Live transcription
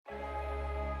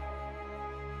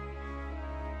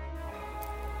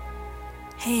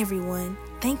Hey everyone,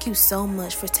 thank you so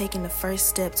much for taking the first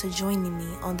step to joining me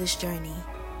on this journey.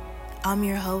 I'm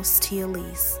your host, Tia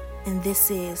Lise, and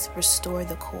this is Restore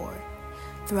the Core.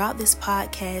 Throughout this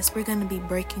podcast, we're going to be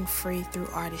breaking free through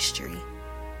artistry.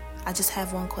 I just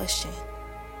have one question.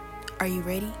 Are you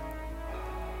ready?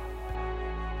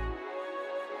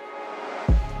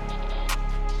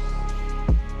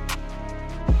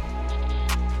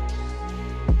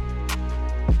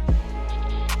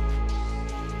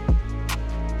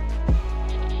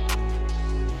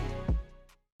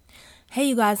 Hey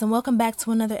you guys, and welcome back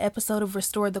to another episode of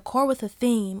Restore the Core with a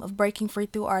theme of breaking free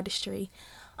through artistry.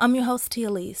 I'm your host, Tia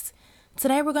Lise.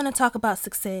 Today we're going to talk about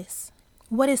success.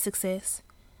 What is success?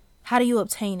 How do you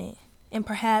obtain it? And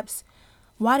perhaps,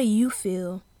 why do you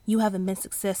feel you haven't been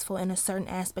successful in a certain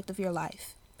aspect of your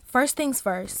life? First things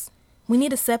first, we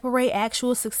need to separate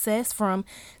actual success from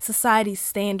society's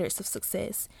standards of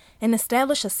success and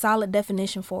establish a solid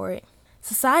definition for it.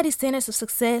 Society's standards of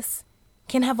success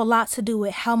can have a lot to do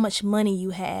with how much money you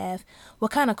have,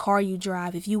 what kind of car you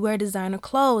drive, if you wear designer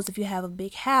clothes, if you have a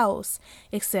big house,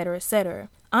 etc., etc.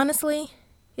 Honestly,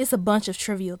 it's a bunch of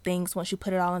trivial things once you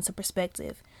put it all into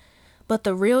perspective. But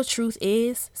the real truth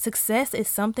is, success is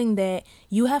something that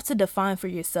you have to define for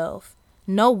yourself.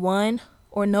 No one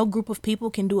or no group of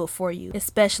people can do it for you,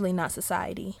 especially not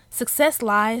society. Success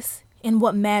lies in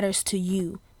what matters to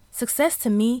you. Success to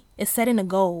me is setting a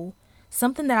goal,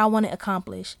 something that I want to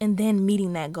accomplish, and then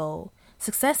meeting that goal.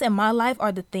 Success in my life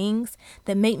are the things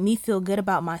that make me feel good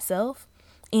about myself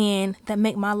and that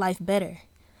make my life better.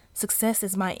 Success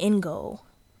is my end goal.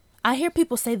 I hear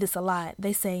people say this a lot.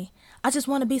 They say, I just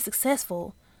want to be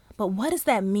successful. But what does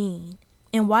that mean?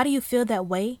 And why do you feel that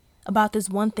way about this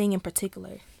one thing in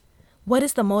particular? What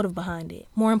is the motive behind it?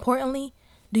 More importantly,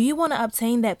 do you want to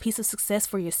obtain that piece of success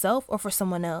for yourself or for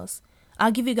someone else?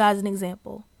 I'll give you guys an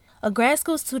example. A grad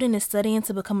school student is studying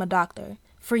to become a doctor.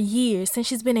 For years, since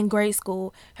she's been in grade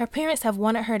school, her parents have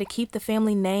wanted her to keep the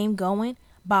family name going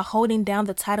by holding down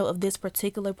the title of this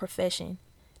particular profession.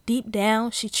 Deep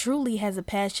down, she truly has a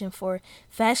passion for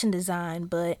fashion design,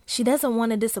 but she doesn't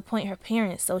want to disappoint her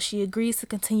parents, so she agrees to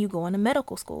continue going to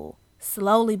medical school.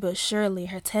 Slowly but surely,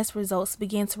 her test results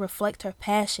begin to reflect her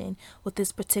passion with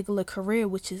this particular career,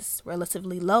 which is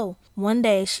relatively low. One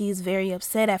day, she is very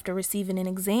upset after receiving an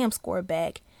exam score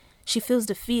back. She feels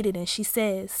defeated and she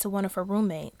says to one of her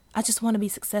roommates, I just want to be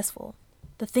successful.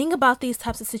 The thing about these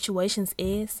types of situations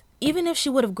is, even if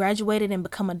she would have graduated and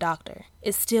become a doctor,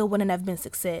 it still wouldn't have been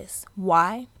success.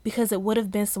 Why? Because it would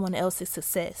have been someone else's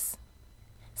success,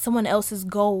 someone else's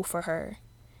goal for her,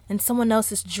 and someone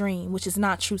else's dream, which is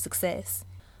not true success.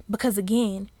 Because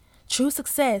again, true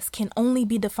success can only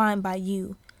be defined by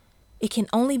you. It can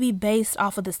only be based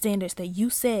off of the standards that you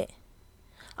set.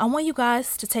 I want you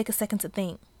guys to take a second to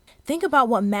think. Think about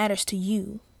what matters to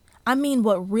you. I mean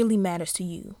what really matters to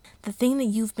you. The thing that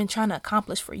you've been trying to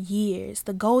accomplish for years,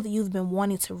 the goal that you've been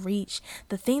wanting to reach,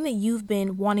 the thing that you've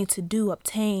been wanting to do,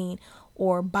 obtain,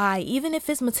 or buy, even if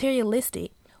it's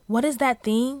materialistic. What is that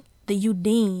thing that you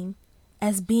deem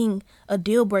as being a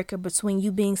deal breaker between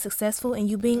you being successful and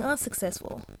you being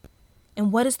unsuccessful?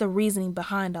 And what is the reasoning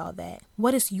behind all that?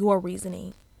 What is your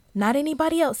reasoning? Not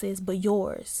anybody else's, but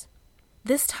yours.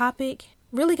 This topic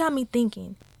really got me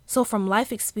thinking. So from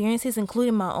life experiences,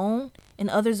 including my own and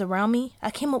others around me,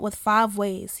 I came up with 5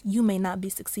 ways you may not be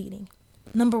succeeding.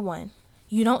 Number 1,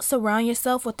 you don't surround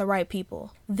yourself with the right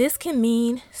people. This can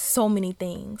mean so many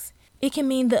things. It can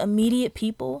mean the immediate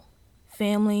people,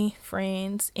 family,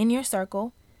 friends, in your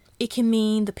circle. It can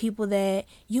mean the people that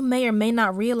you may or may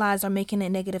not realize are making a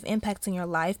negative impact in your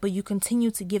life, but you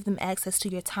continue to give them access to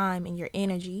your time and your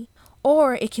energy.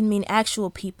 Or it can mean actual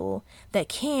people that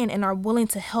can and are willing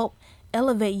to help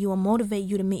elevate you and motivate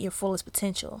you to meet your fullest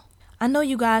potential. I know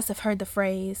you guys have heard the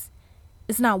phrase,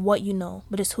 it's not what you know,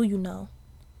 but it's who you know.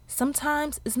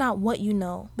 Sometimes it's not what you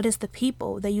know, but it's the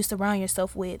people that you surround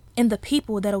yourself with and the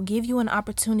people that'll give you an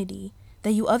opportunity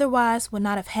that you otherwise would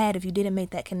not have had if you didn't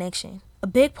make that connection. A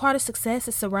big part of success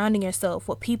is surrounding yourself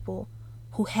with people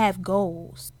who have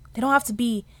goals. They don't have to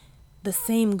be the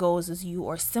same goals as you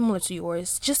or similar to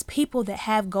yours, just people that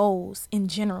have goals in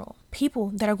general. People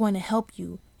that are going to help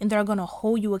you and that are going to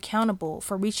hold you accountable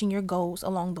for reaching your goals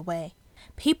along the way.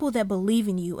 People that believe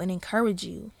in you and encourage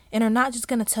you and are not just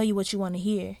going to tell you what you want to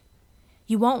hear.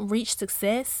 You won't reach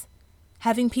success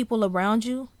having people around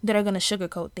you that are going to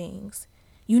sugarcoat things.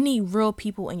 You need real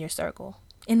people in your circle.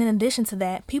 And in addition to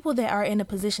that, people that are in a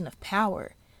position of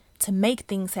power to make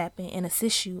things happen and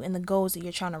assist you in the goals that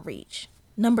you're trying to reach.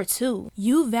 Number 2,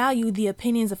 you value the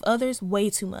opinions of others way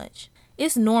too much.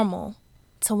 It's normal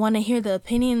to want to hear the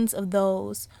opinions of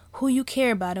those who you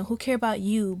care about and who care about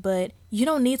you, but you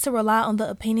don't need to rely on the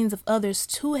opinions of others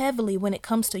too heavily when it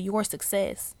comes to your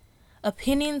success.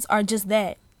 Opinions are just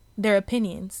that. They're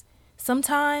opinions.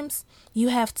 Sometimes you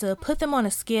have to put them on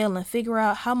a scale and figure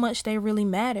out how much they really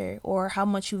matter or how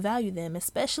much you value them,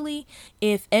 especially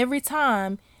if every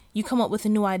time you come up with a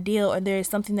new idea or there is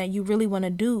something that you really want to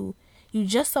do, you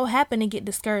just so happen to get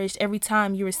discouraged every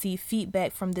time you receive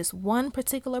feedback from this one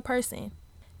particular person.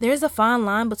 There's a fine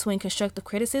line between constructive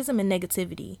criticism and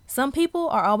negativity. Some people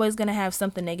are always going to have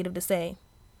something negative to say.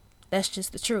 That's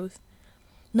just the truth.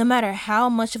 No matter how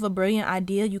much of a brilliant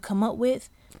idea you come up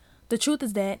with, the truth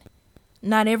is that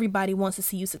not everybody wants to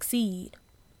see you succeed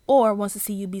or wants to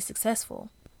see you be successful.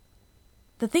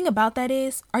 The thing about that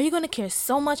is, are you going to care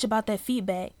so much about that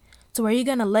feedback to where you're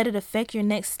going to let it affect your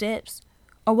next steps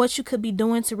or what you could be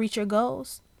doing to reach your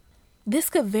goals? This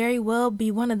could very well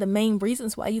be one of the main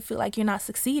reasons why you feel like you're not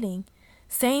succeeding.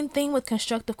 Same thing with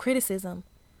constructive criticism.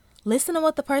 Listen to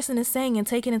what the person is saying and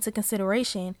take it into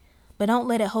consideration, but don't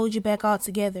let it hold you back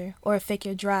altogether or affect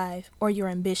your drive or your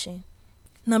ambition.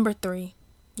 Number 3.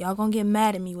 Y'all gonna get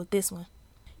mad at me with this one.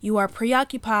 You are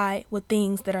preoccupied with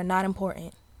things that are not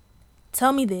important.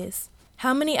 Tell me this.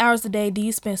 How many hours a day do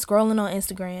you spend scrolling on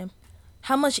Instagram?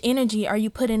 How much energy are you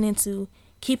putting into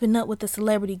keeping up with the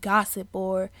celebrity gossip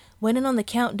or waiting on the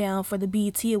countdown for the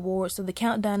BET Awards or the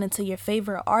countdown until your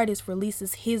favorite artist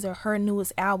releases his or her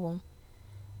newest album?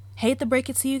 Hate to break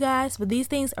it to you guys, but these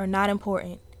things are not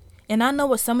important. And I know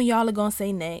what some of y'all are gonna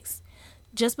say next.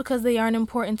 Just because they aren't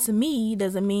important to me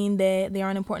doesn't mean that they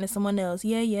aren't important to someone else.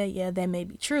 Yeah, that may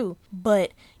be true.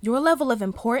 But your level of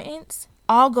importance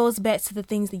all goes back to the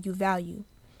things that you value.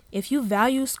 If you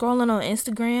value scrolling on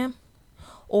Instagram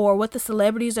or what the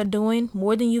celebrities are doing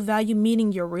more than you value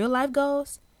meeting your real life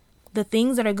goals, the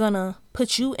things that are going to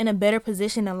put you in a better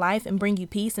position in life and bring you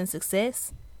peace and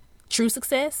success, true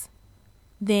success,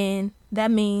 then that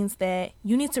means that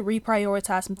you need to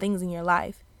reprioritize some things in your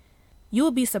life. You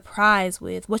will be surprised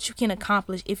with what you can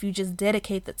accomplish if you just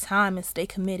dedicate the time and stay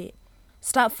committed.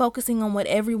 Stop focusing on what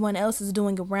everyone else is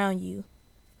doing around you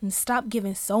and stop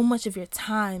giving so much of your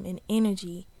time and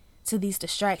energy to these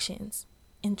distractions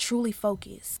and truly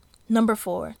focus. Number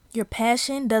 4, your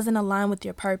passion doesn't align with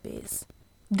your purpose.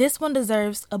 This one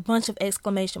deserves a bunch of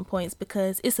exclamation points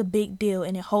because it's a big deal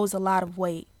and it holds a lot of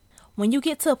weight. When you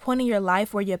get to a point in your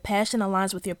life where your passion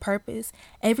aligns with your purpose,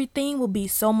 everything will be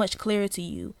so much clearer to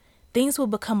you. Things will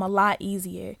become a lot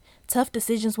easier. Tough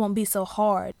decisions won't be so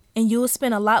hard, and you will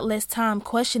spend a lot less time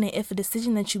questioning if a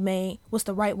decision that you made was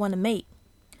the right one to make.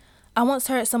 I once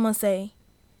heard someone say,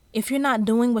 if you're not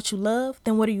doing what you love,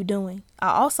 then what are you doing?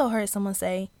 I also heard someone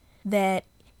say that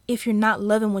if you're not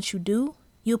loving what you do,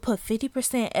 you'll put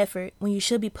 50% effort when you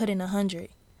should be putting 100.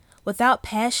 Without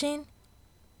passion,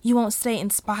 you won't stay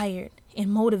inspired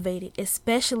and motivated,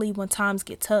 especially when times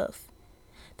get tough.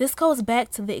 This goes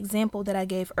back to the example that I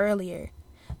gave earlier.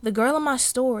 The girl in my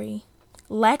story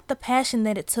lacked the passion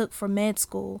that it took for med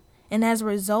school, and as a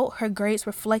result, her grades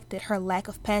reflected her lack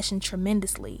of passion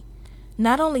tremendously.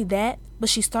 Not only that, but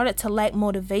she started to lack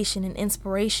motivation and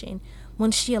inspiration when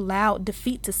she allowed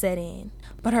defeat to set in.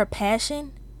 But her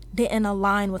passion didn't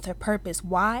align with her purpose.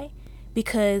 Why?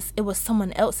 Because it was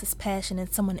someone else's passion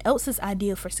and someone else's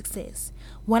ideal for success.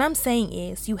 What I'm saying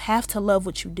is, you have to love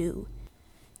what you do.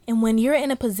 And when you're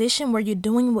in a position where you're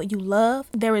doing what you love,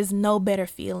 there is no better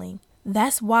feeling.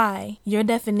 That's why your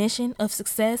definition of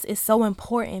success is so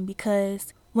important,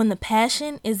 because when the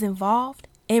passion is involved,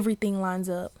 everything lines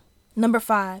up. Number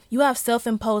 5, you have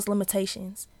self-imposed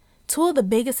limitations. 2 of the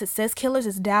biggest success killers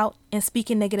is doubt and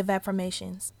speaking negative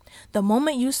affirmations. The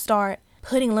moment you start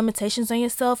putting limitations on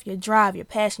yourself, your drive, your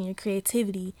passion, your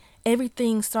creativity,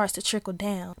 everything starts to trickle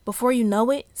down. Before you know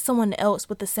it, someone else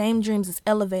with the same dreams is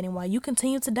elevating while you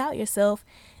continue to doubt yourself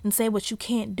and say what you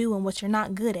can't do and what you're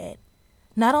not good at.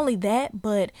 Not only that,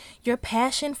 but your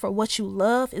passion for what you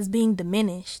love is being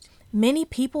diminished. Many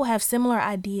people have similar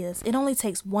ideas. It only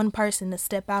takes one person to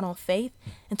step out on faith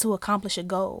and to accomplish a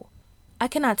goal. I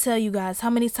cannot tell you guys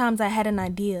how many times I had an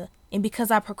idea, and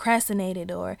because I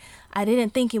procrastinated or I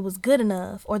didn't think it was good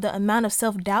enough or the amount of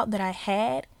self-doubt that I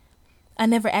had, I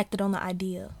never acted on the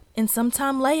idea. And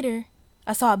sometime later,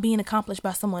 I saw it being accomplished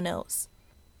by someone else.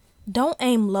 Don't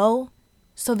aim low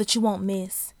so that you won't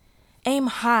miss. Aim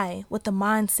high with the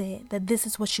mindset that this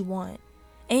is what you want.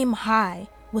 Aim high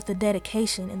with the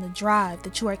dedication and the drive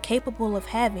that you are capable of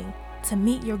having to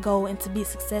meet your goal and to be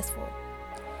successful.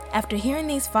 After hearing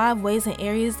these 5 ways and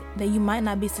areas that you might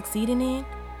not be succeeding in,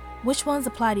 which ones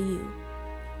apply to you?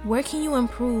 Where can you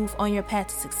improve on your path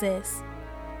to success?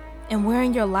 And where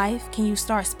in your life can you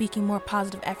start speaking more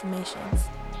positive affirmations?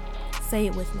 Say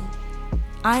it with me.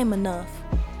 I am enough.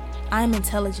 I am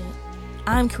intelligent.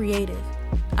 I am creative.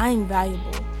 I am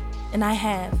valuable. And I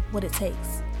have what it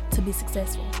takes to be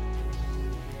successful.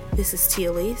 This is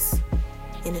Tia Elise,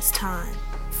 and it's time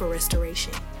for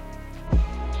restoration.